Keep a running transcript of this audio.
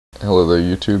Hello there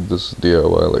YouTube, this is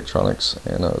DIY Electronics,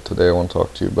 and today I want to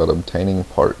talk to you about obtaining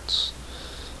parts.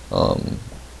 Um,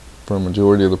 for a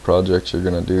majority of the projects you're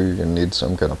going to do, you're going to need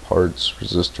some kind of parts,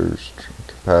 resistors,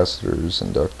 capacitors,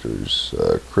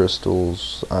 inductors,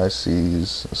 crystals,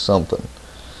 ICs, something.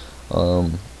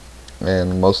 Um,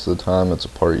 and most of the time it's a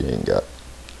part you ain't got.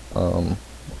 Um,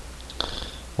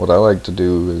 what I like to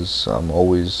do is I'm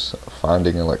always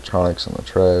finding electronics in the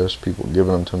trash, people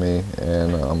giving them to me,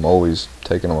 and I'm always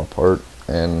taking them apart.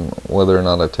 And whether or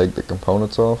not I take the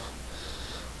components off,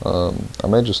 I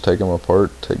may just take them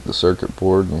apart, take the circuit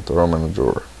board, and throw them in a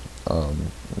drawer.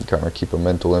 Kind of keep a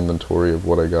mental inventory of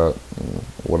what I got and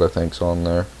what I think's on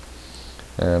there,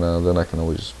 and then I can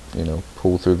always,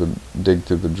 dig through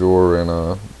the drawer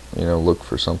and look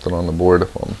for something on the board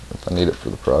if I need it for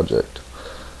the project.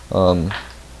 Um,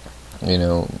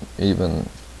 Even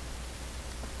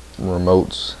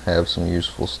remotes have some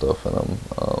useful stuff in them,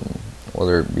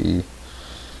 whether it be,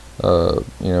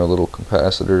 little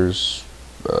capacitors,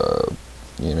 the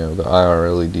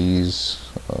IR LEDs.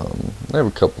 They have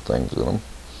a couple things in them.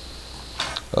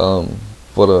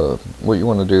 But what you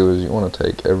want to do is you want to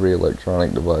take every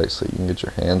electronic device that you can get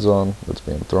your hands on that's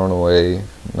being thrown away,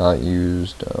 not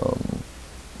used,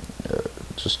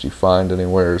 just you find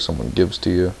anywhere someone gives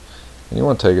to you, and you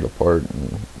want to take it apart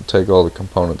and take all the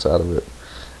components out of it.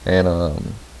 And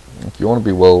if you want to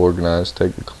be well organized,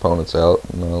 take the components out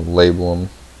and label them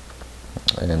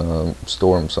and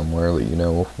store them somewhere that you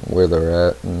know where they're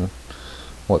at and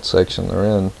what section they're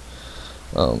in.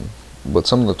 But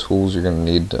some of the tools you're going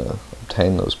to need to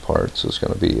obtain those parts is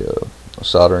going to be a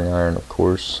soldering iron, of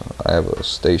course. I have a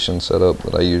station set up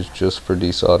that I use just for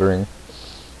desoldering,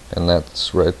 and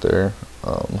that's right there.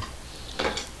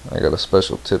 I got a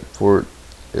special tip for it.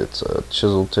 It's a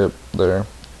chisel tip there.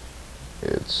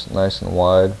 It's nice and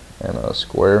wide and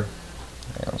square.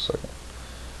 Hang on a second.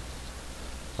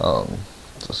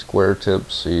 It's a square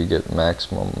tip, so you get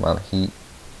maximum amount of heat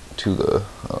to the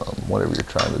whatever you're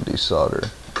trying to desolder.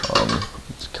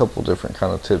 There's a couple different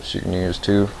kind of tips you can use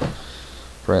too.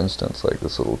 For instance, like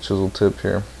this little chisel tip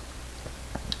here.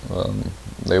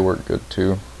 They work good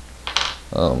too.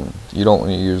 You don't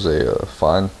want to use a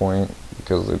fine point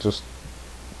because they just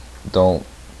don't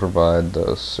provide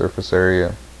the surface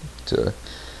area to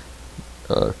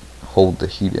hold the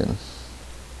heat in.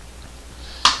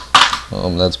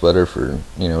 That's better for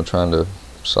trying to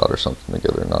solder something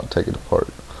together, not take it apart.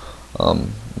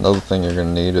 Another thing you're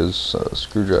going to need is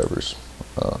screwdrivers.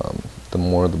 The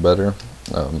more the better.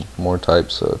 More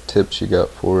types of tips you got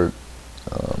for it,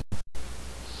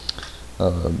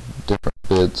 different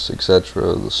bits,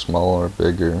 etc. The smaller,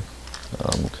 bigger,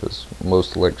 because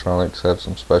most electronics have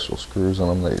some special screws on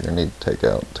them that you're going to need to take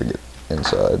out to get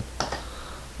inside.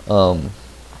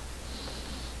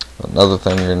 Another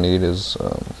thing you're going to need is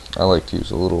I like to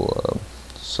use a little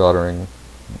soldering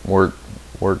work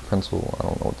pencil. I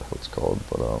don't know what the hell it's called,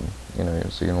 but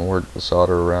so you can work the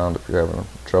solder around if you're having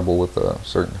trouble with a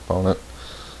certain component.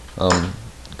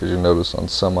 Because you notice on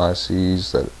some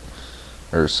ICs that,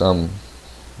 or some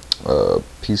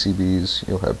PCBs,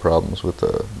 you'll have problems with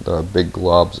the big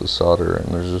globs of solder,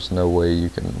 and there's just no way you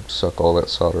can suck all that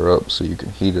solder up so you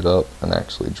can heat it up and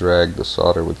actually drag the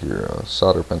solder with your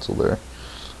solder pencil there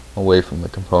away from the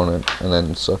component, and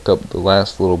then suck up the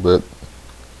last little bit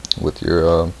with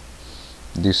your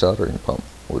desoldering pump,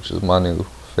 which is my new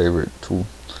favorite tool.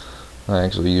 I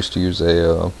actually used to use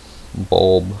a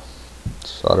bulb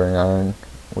soldering iron,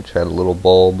 which had a little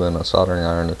bulb and a soldering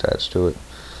iron attached to it,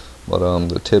 but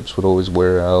the tips would always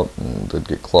wear out and they'd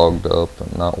get clogged up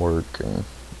and not work, and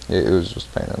it was just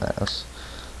a pain in the ass.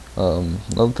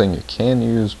 Another thing you can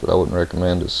use, but I wouldn't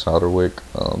recommend, is solder wick.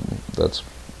 That's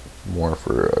more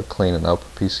for cleaning up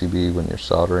a PCB when you're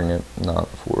soldering it, not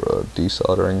for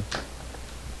desoldering.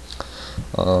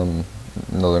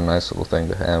 Another nice little thing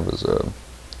to have is a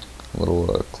little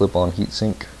clip-on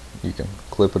heatsink. You can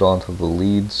clip it onto the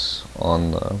leads on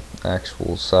the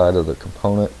actual side of the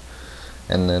component,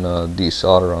 and then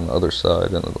desolder on the other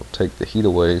side, and it'll take the heat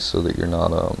away so that you're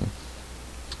not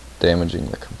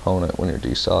damaging the component when you're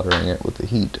desoldering it with the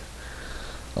heat.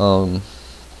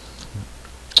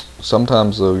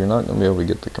 Sometimes though, you're not going to be able to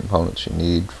get the components you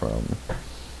need from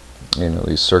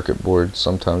these circuit boards.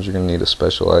 Sometimes you're going to need a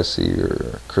special IC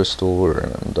or a crystal or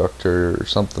an inductor or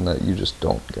something that you just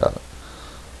don't got.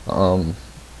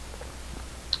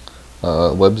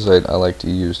 A website I like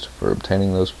to use for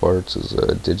obtaining those parts is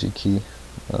DigiKey.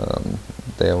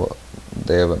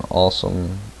 They have an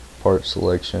awesome part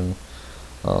selection.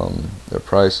 Their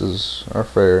prices are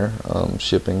fair.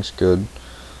 Shipping's good.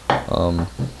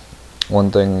 One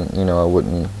thing, I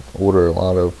wouldn't order a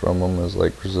lot of from them is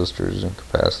like resistors and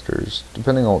capacitors,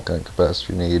 depending on what kind of capacitor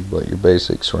you need. But your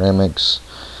basic ceramics,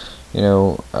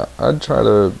 I'd try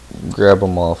to grab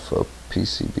them off a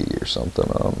PCB or something.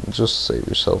 Just save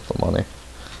yourself the money.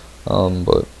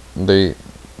 But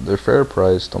they're fair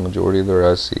priced on majority of their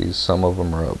ICs. Some of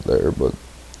them are up there, but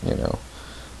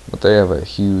but they have a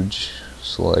huge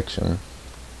selection.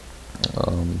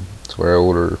 It's where I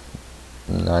order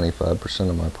 95%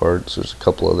 of my parts. There's a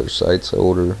couple other sites I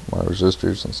order my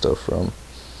resistors and stuff from.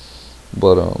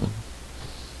 But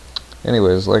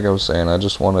anyways, like I was saying, I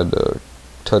just wanted to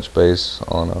touch base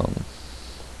on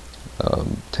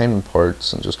obtaining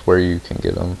parts and just where you can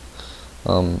get them.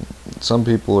 Some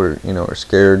people are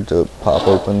scared to pop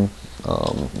open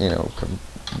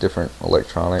different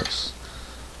electronics,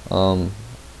 and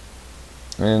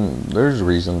there's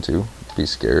reason to be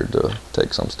scared to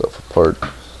take some stuff apart.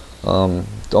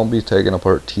 Don't be taking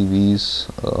apart TVs,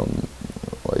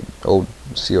 like old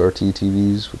CRT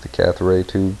TVs with the cathode ray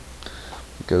tube,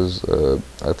 because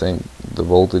I think the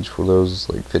voltage for those is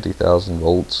like 50,000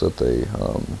 volts that they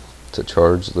to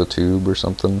charge the tube or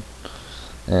something,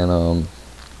 and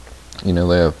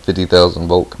they have 50,000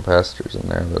 volt capacitors in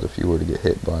there that if you were to get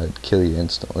hit by, it'd kill you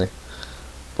instantly.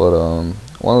 But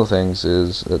one of the things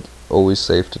is that always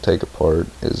safe to take apart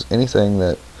is anything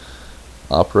that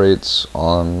operates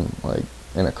on, like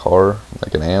in a car,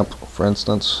 like an amp for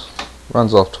instance,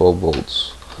 runs off 12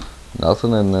 volts.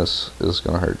 Nothing in this is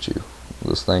going to hurt you.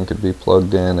 This thing could be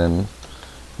plugged in, and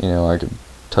I could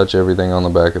touch everything on the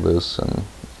back of this, and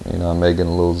I may get a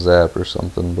little zap or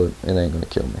something, but it ain't going to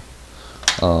kill me.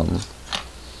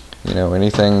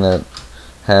 Anything that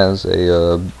has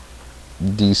a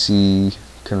DC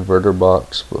converter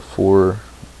box before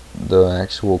the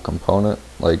actual component,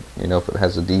 like if it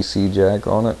has a DC jack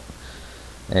on it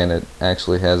and it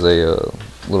actually has a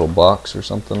little box or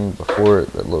something before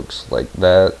it that looks like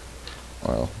that,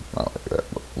 well, not like that,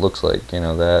 but looks like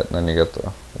that, and then you got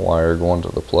the wire going to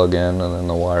the plug-in and then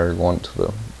the wire going to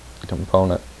the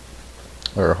component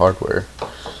or hardware.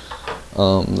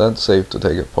 That's safe to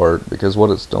take apart, because what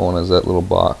it's doing is that little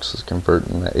box is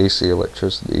converting the AC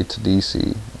electricity to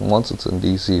DC. And once it's in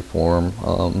DC form,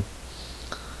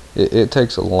 it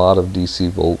takes a lot of DC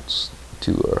volts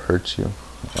to hurt you.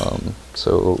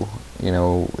 So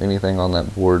anything on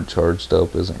that board charged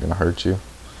up isn't going to hurt you.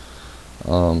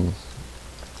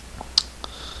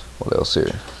 What else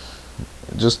here?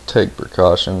 Just take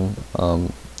precaution.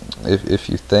 If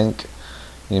you think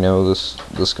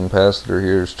this capacitor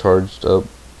here is charged up.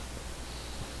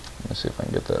 Let me see if I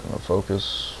can get that in the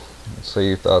focus. Let's say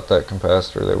you thought that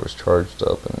capacitor there was charged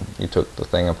up and you took the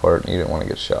thing apart and you didn't want to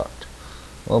get shocked.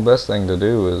 Well, the best thing to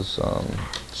do is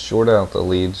short out the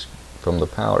leads from the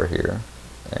power here,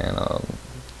 and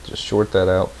just short that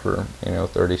out for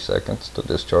 30 seconds to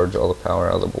discharge all the power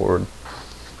out of the board.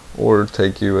 Or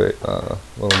take you a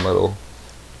little metal,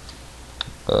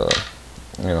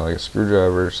 like a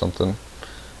screwdriver or something,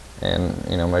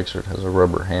 and make sure it has a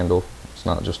rubber handle. It's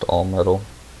not just all metal.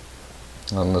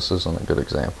 This isn't a good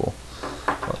example.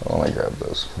 Let me grab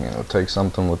this. Take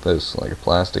something with this, like a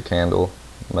plastic handle,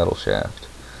 metal shaft.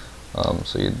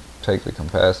 So you take the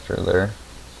capacitor there,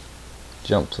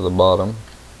 jump to the bottom,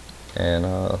 and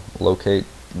locate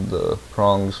the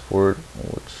prongs for it,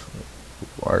 which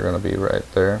are going to be right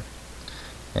there,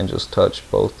 and just touch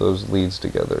both those leads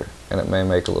together, and it may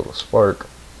make a little spark,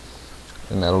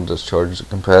 and that'll discharge the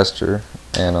capacitor,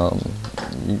 and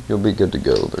you'll be good to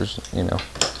go. There's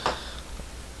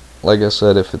like I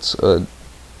said, if it's a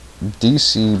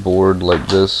DC board like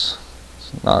this,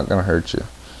 it's not gonna hurt you.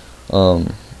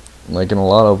 Like in a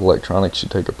lot of electronics you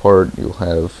take apart, you'll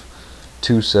have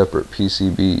two separate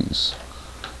PCBs,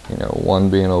 one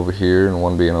being over here and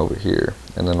one being over here,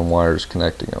 and then the wires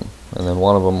connecting them, and then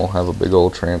one of them will have a big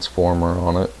old transformer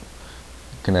on it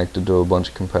connected to a bunch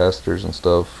of capacitors and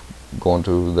stuff going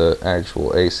to the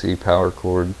actual AC power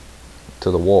cord to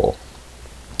the wall,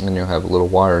 and you'll have little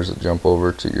wires that jump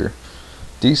over to your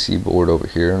DC board over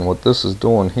here. And what this is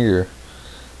doing here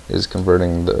is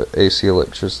converting the AC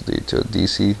electricity to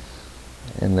DC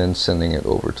and then sending it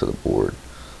over to the board.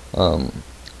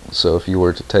 So if you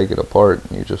were to take it apart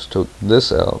and you just took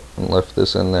this out and left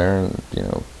this in there and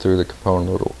threw the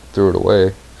component, threw it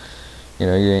away, you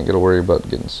ain't gonna worry about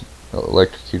getting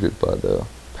electrocuted by the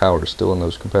power still in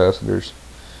those capacitors.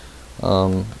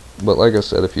 But like I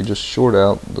said, if you just short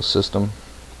out the system,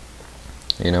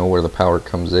 where the power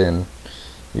comes in,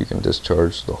 you can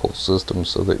discharge the whole system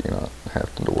so that you're not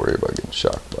having to worry about getting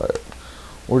shocked by it.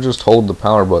 Or just hold the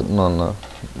power button on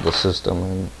the system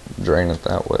and drain it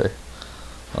that way.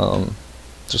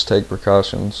 Just take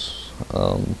precautions.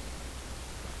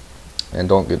 and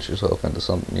don't get yourself into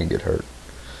something you get hurt.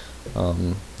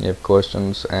 You have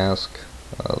questions, ask.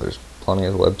 There's plenty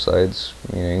of websites.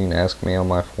 You can ask me on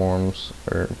my forums,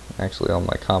 or actually on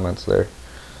my comments there,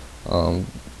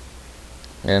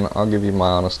 and I'll give you my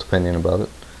honest opinion about it.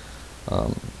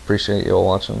 Appreciate you all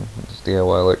watching. It's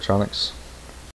DIY Electronics.